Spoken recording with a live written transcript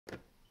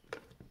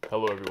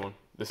Hello everyone,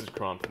 this is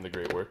Kron from The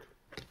Great Work,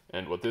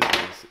 and what this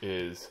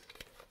is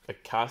a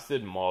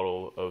casted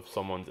model of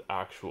someone's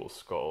actual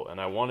skull,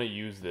 and I want to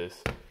use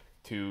this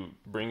to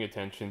bring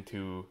attention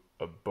to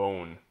a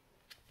bone,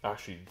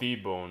 actually the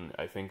bone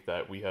I think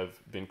that we have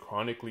been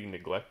chronically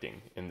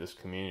neglecting in this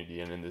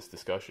community and in this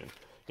discussion.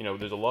 You know,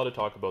 there's a lot of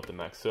talk about the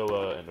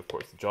maxilla and of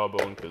course the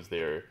jawbone because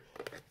they're,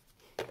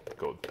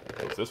 goes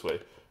this way,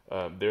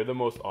 they're the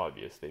most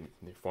obvious. They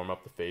form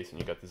up the face and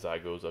you got the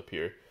zygos up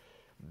here.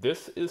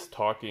 This is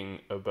talking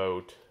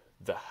about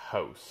the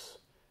house.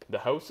 The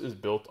house is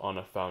built on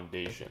a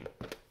foundation.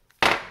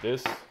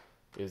 This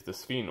is the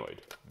sphenoid.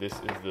 This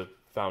is the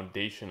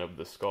foundation of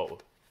the skull.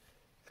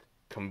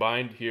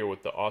 Combined here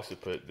with the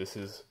occiput, this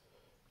is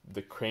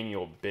the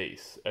cranial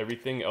base.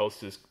 Everything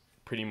else is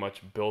pretty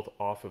much built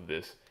off of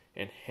this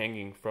and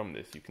hanging from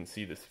this. You can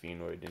see the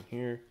sphenoid in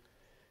here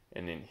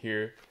and in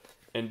here.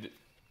 And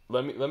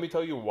let me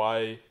tell you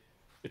why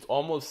it's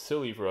almost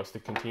silly for us to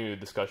continue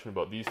the discussion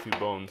about these two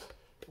bones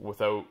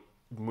without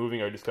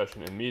moving our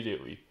discussion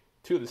immediately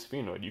to the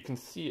sphenoid. You can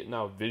see it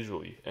now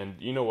visually, and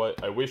you know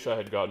what, I wish I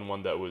had gotten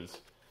one that was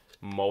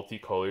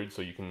multicolored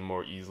so you can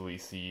more easily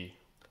see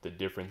the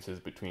differences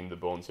between the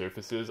bone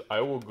surfaces.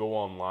 I will go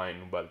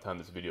online by the time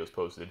this video is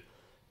posted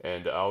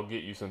and I'll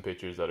get you some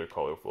pictures that are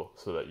colorful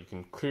so that you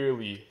can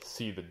clearly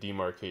see the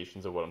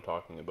demarcations of what I'm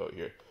talking about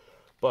here.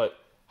 But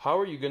how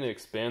are you going to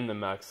expand the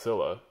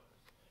maxilla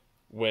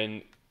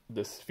when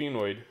the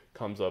sphenoid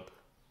comes up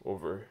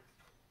over?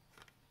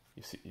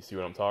 You see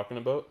what I'm talking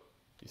about?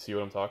 You see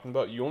what I'm talking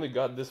about? You only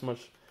got this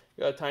much,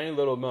 you got a tiny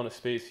little amount of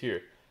space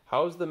here.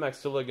 How is the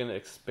maxilla going to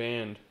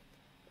expand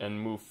and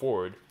move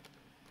forward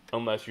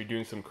unless you're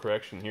doing some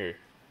correction here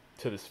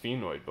to the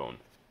sphenoid bone?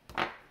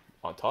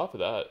 On top of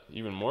that,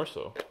 even more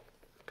so,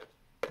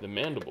 the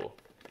mandible.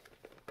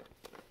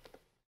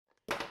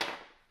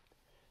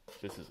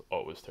 This is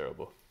always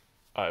terrible.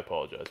 I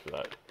apologize for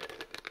that,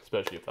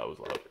 especially if that was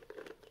loud.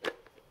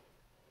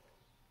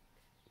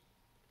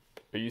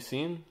 Are you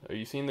seeing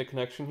the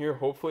connection here?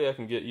 Hopefully I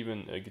can get you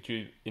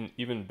an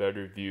even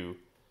better view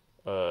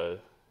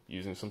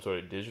using some sort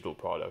of digital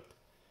product.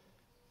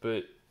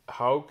 But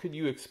how could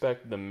you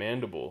expect the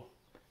mandible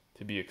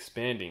to be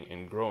expanding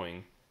and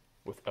growing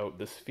without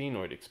the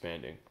sphenoid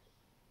expanding?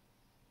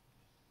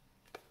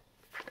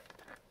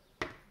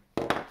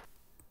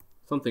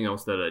 Something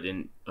else that I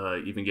didn't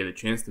even get a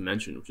chance to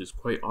mention, which is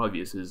quite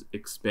obvious, is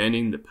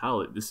expanding the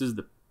palate. This is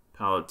the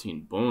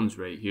palatine bones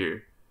right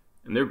here.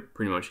 And they're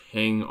pretty much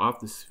hanging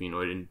off the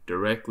sphenoid and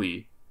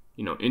directly,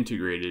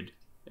 integrated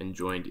and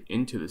joined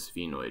into the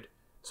sphenoid.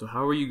 So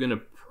how are you going to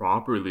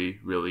properly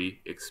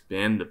really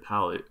expand the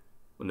palate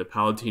when the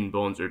palatine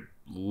bones are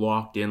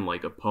locked in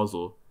like a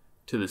puzzle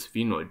to the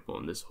sphenoid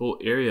bone? This whole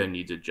area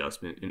needs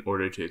adjustment in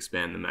order to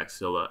expand the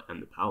maxilla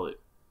and the palate.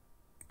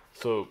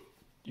 So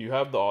you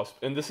have the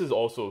occiput, and this is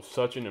also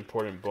such an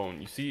important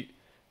bone. You see,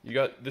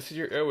 this is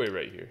your airway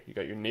right here. You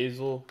got your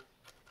nasal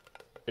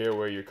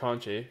airway, your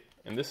conchae,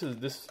 and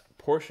this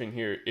portion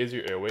here is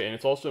your airway, and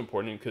it's also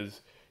important because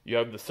you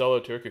have the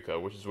sella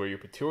turcica, which is where your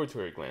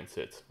pituitary gland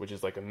sits, which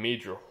is like a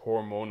major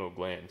hormonal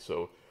gland.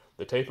 So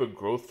the type of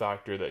growth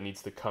factor that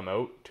needs to come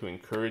out to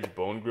encourage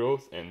bone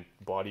growth and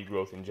body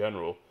growth in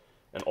general,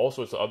 and all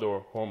sorts of other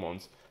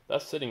hormones,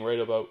 that's sitting right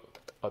about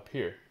up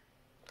here.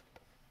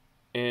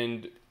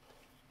 And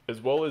as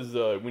well as,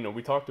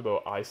 we talked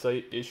about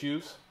eyesight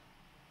issues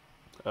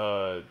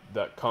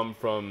that come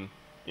from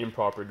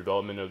improper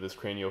development of this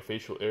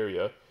craniofacial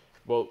area.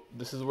 Well,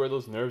 this is where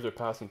those nerves are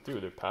passing through.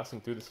 They're passing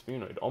through the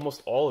sphenoid.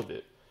 Almost all of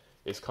it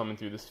is coming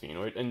through the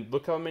sphenoid. And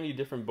look how many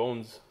different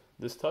bones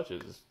this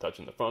touches. It's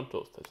touching the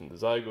frontals, it's touching the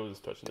zygos, it's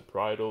touching the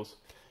parietals,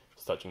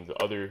 it's touching the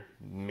other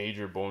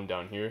major bone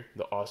down here,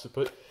 the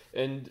occiput.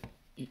 And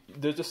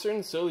there's a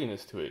certain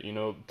silliness to it,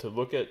 to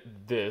look at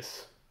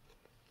this,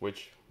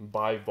 which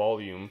by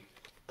volume,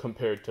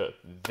 compared to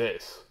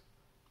this,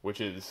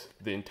 which is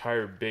the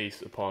entire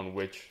base upon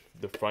which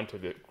the front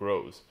of it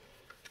grows.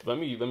 Let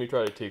me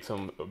try to take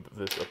some of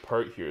this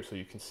apart here so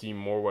you can see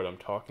more what I'm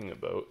talking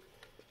about.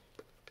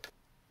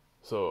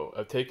 So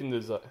I've taken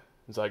the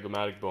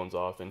zygomatic bones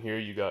off, and here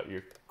you got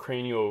your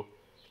cranial,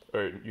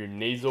 or your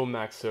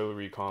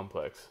nasomaxillary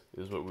complex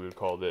is what we would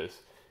call this.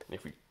 And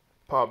if we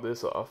pop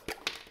this off,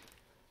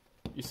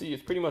 you see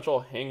it's pretty much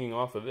all hanging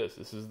off of this.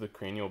 This is the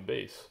cranial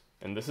base,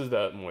 and this is the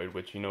ethmoid,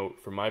 which,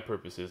 for my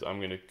purposes, I'm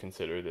going to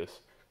consider this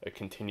a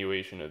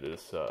continuation of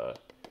this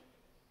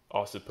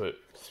occiput,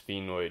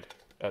 sphenoid,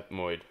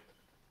 ethmoid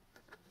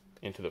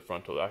into the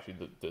frontal.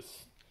 Actually,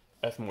 this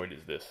ethmoid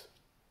is this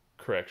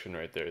correction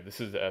right there.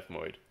 This is the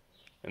ethmoid,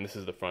 and this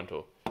is the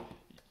frontal.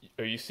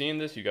 Are you seeing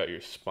this? You got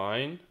your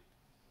spine.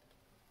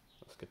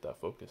 Let's get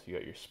that focus. You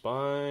got your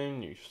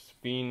spine, your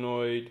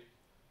sphenoid,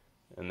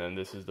 and then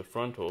this is the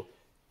frontal.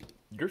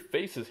 Your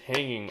face is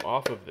hanging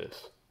off of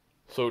this.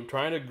 So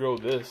trying to grow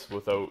this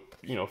without,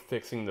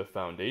 fixing the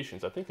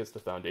foundations, I think it's the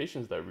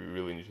foundations that we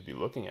really need to be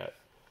looking at.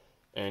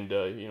 And,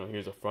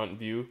 here's a front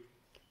view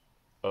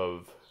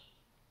of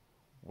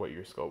what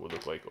your skull would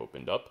look like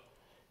opened up.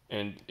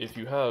 And if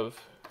you have,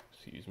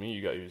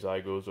 you got your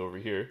zygos over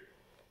here,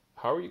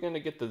 how are you going to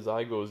get the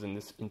zygos in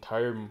this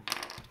entire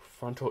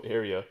frontal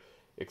area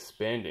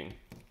expanding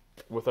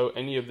without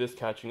any of this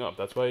catching up?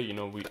 That's why, you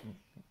know,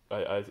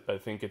 I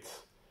think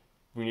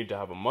we need to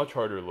have a much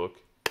harder look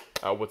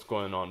at what's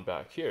going on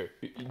back here.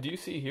 Do you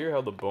see here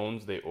how the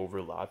bones, they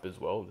overlap as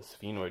well? The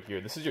sphenoid here,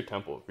 this is your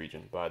temple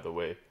region, by the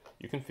way.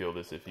 You can feel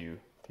this if you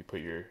put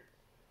your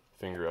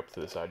finger up to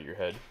the side of your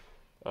head.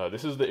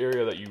 This is the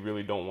area that you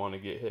really don't want to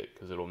get hit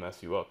because it'll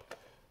mess you up.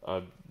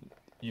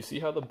 You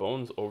see how the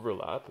bones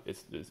overlap?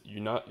 It's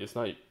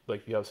not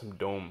like you have some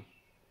dome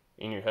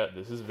in your head.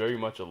 This is very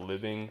much a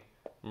living,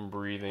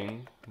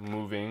 breathing,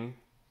 moving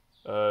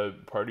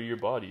part of your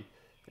body.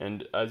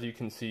 And as you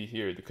can see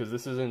here, because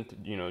this isn't,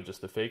 you know,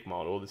 just a fake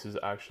model, this is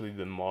actually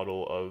the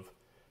model of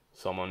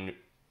someone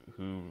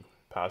who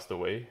passed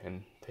away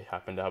and they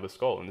happen to have a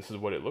skull, and this is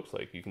what it looks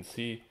like. You can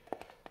see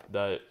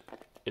that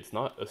it's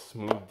not a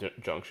smooth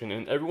junction,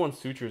 and everyone's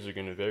sutures are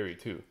going to vary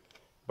too,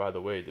 by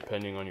the way,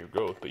 depending on your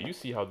growth. But you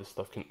see how this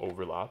stuff can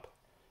overlap.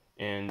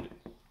 And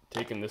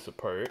taking this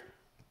apart,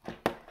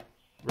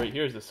 right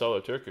here is the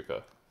sella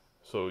turcica.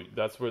 So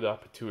that's where the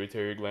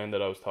pituitary gland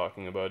that I was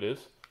talking about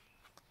is.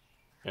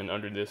 And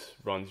under this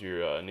runs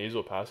your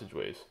nasal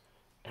passageways.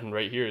 And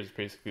right here is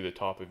basically the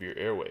top of your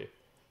airway.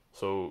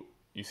 So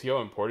you see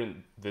how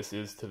important this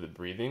is to the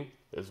breathing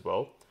as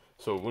well.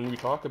 So when we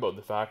talk about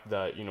the fact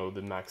that, you know,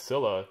 the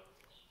maxilla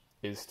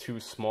is too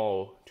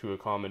small to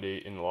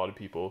accommodate, in a lot of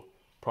people,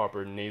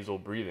 proper nasal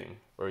breathing,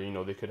 or, you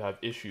know, they could have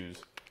issues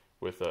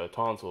with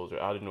tonsils or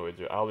adenoids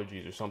or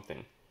allergies or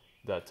something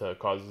that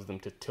causes them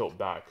to tilt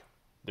back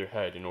their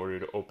head in order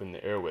to open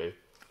the airway.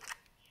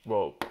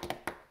 Well,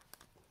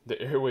 the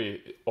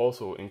airway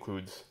also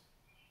includes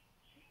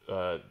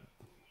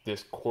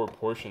this core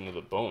portion of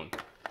the bone.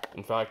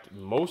 In fact,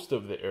 most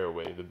of the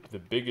airway, the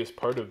biggest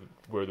part of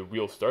where the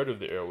real start of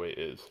the airway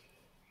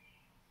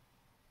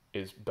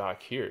is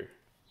back here,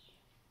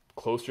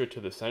 closer to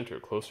the center,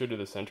 closer to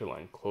the center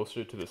line,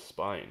 closer to the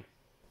spine.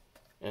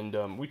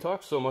 And we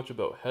talk so much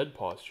about head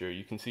posture.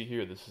 You can see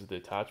here, this is the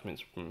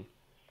attachments from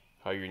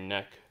how your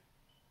neck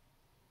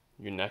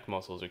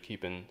muscles are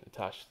keeping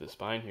attached to the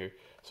spine here.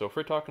 So if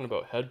we're talking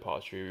about head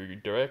posture, you're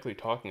directly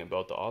talking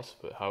about the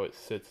occiput, how it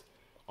sits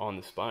on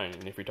the spine.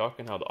 And if you're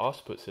talking how the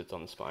occiput sits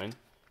on the spine,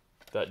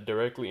 that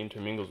directly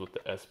intermingles with the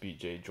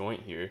SBJ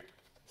joint here,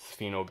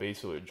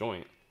 sphenobasilar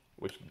joint,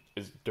 which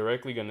is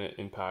directly going to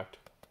impact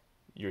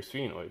your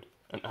sphenoid.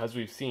 And as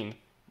we've seen,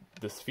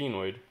 the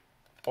sphenoid,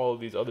 all of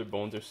these other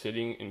bones are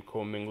sitting and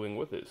commingling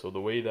with it. So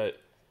the way that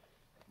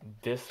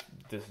this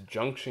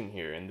junction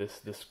here and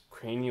this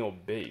cranial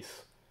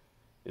base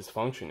is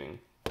functioning,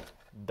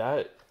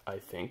 that, I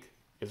think,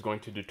 is going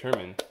to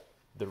determine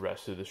the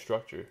rest of the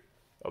structure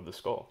of the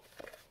skull.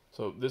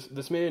 So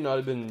this may not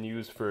have been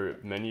used for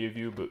many of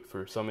you, but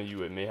for some of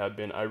you it may have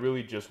been. I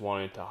really just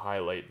wanted to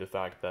highlight the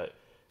fact that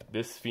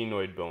this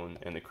sphenoid bone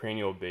and the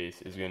cranial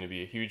base is going to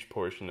be a huge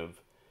portion of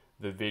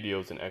the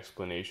videos and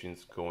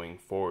explanations going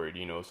forward,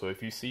 you know. So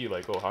if you see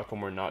like, oh, how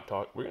come we're going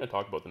to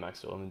talk about the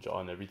maxilla and the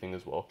jaw and everything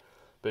as well.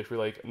 But if you're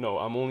like, no,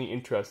 I'm only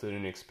interested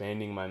in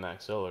expanding my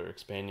maxilla or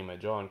expanding my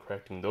jaw and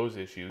correcting those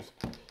issues,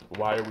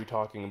 why are we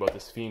talking about the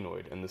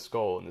sphenoid and the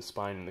skull and the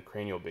spine and the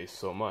cranial base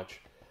so much?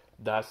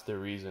 That's the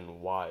reason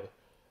why.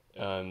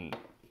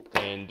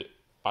 And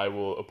I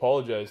will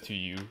apologize to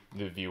you,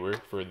 the viewer,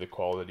 for the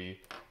quality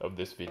of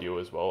this video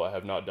as well. I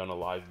have not done a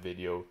live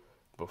video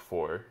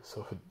before,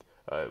 so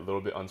a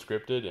little bit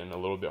unscripted and a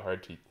little bit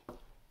hard to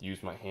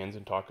use my hands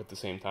and talk at the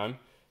same time.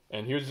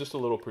 And here's just a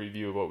little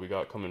preview of what we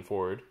got coming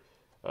forward.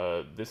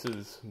 This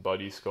is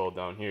Buddy's skull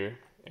down here,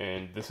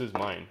 and this is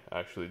mine,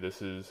 actually.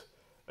 This is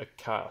a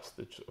cast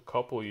that's a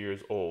couple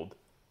years old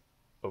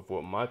of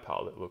what my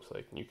palate looks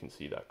like, and you can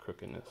see that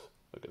crookedness.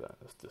 Look at that,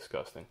 that's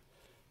disgusting.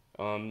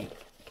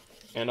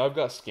 And I've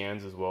got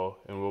scans as well,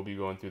 and we'll be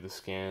going through the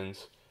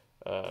scans.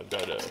 I've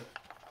got a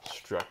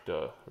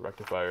Structa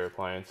rectifier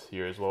appliance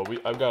here as well.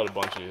 I've got a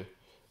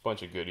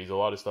bunch of goodies, a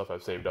lot of stuff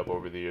I've saved up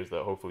over the years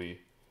that hopefully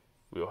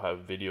we'll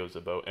have videos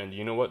about. And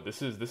you know what?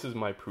 This is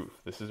my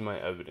proof. This is my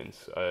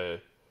evidence.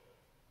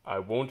 I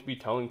won't be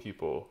telling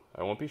people.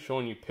 I won't be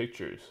showing you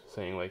pictures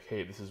saying like,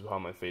 hey, this is how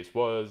my face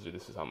was, or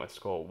this is how my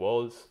skull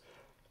was.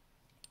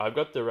 I've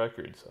got the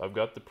records. I've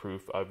got the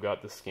proof. I've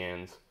got the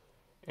scans,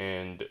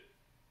 and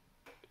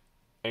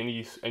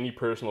any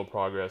personal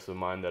progress of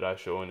mine that I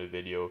show in a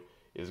video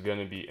is going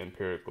to be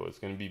empirical. It's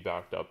going to be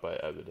backed up by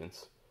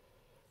evidence.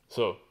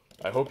 So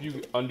I hope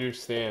you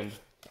understand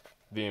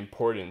the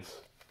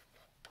importance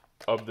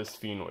of the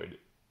sphenoid.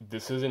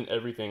 This isn't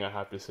everything I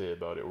have to say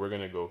about it. We're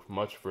going to go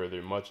much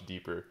further, much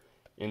deeper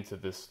into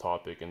this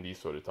topic and these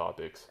sort of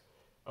topics.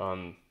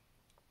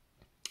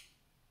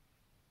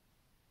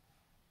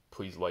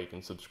 Please like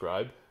and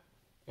subscribe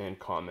and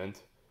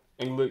comment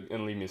and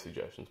leave me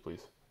suggestions,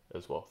 please,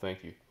 as well.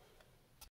 Thank you.